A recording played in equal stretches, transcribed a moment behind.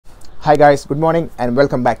Hi guys, good morning and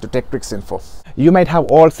welcome back to TechTrixInfo. You might have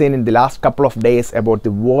all seen in the last couple of days about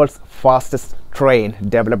the world's fastest train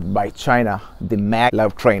developed by China, the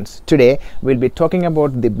Maglev trains. Today we'll be talking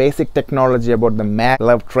about the basic technology about the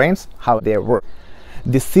Maglev trains, how they work.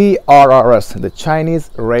 The CRRS, the Chinese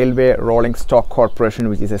Railway Rolling Stock Corporation,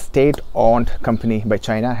 which is a state-owned company by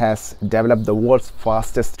China, has developed the world's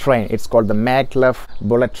fastest train. It's called the Maglev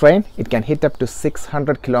bullet train. It can hit up to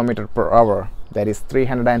 600 km per hour. That is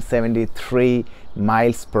 373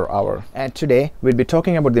 miles per hour. And today we'll be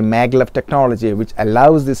talking about the Maglev technology, which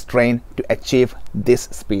allows this train to achieve this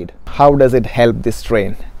speed. How does it help this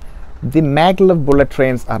train? The Maglev bullet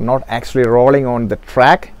trains are not actually rolling on the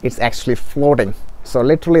track, it's actually floating. So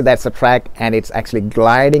literally that's a track and it's actually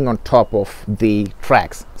gliding on top of the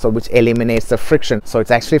tracks, so which eliminates the friction. So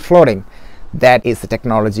it's actually floating. That is the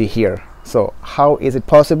technology here. So how is it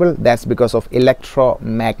possible? That's because of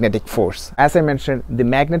electromagnetic force. As I mentioned, the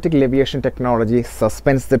magnetic levitation technology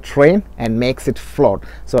suspends the train and makes it float.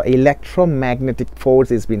 So electromagnetic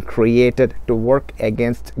force is being created to work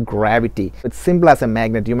against gravity. It's simple as a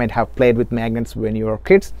magnet. You might have played with magnets when you were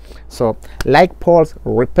kids. So like poles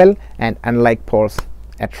repel and unlike poles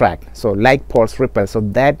attract. So like poles repel. So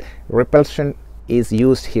that repulsion is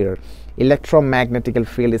used here. Electromagnetic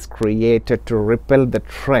field is created to repel the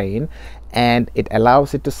train and it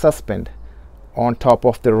allows it to suspend on top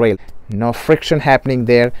of the rail. No friction happening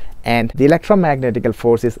there, and the electromagnetic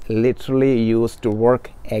force is literally used to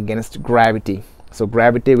work against gravity. So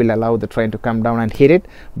gravity will allow the train to come down and hit it,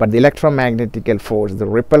 but the electromagnetic force, the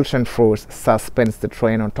repulsion force, suspends the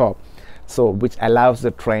train on top, so which allows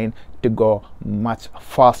the train to go much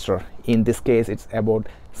faster. In this case it's about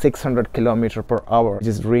 600 km per hour, which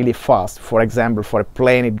is really fast. For example, for a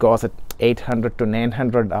plane it goes at 800 to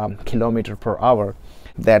 900 km per hour.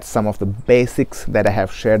 That's some of the basics that I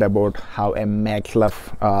have shared about how a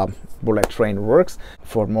Maglev bullet train works.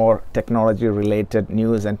 For more technology related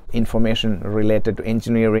news and information related to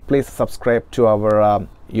engineering, please subscribe to our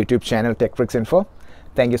YouTube channel TechTrixInfo.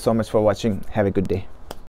 Thank you so much for watching. Have a good day.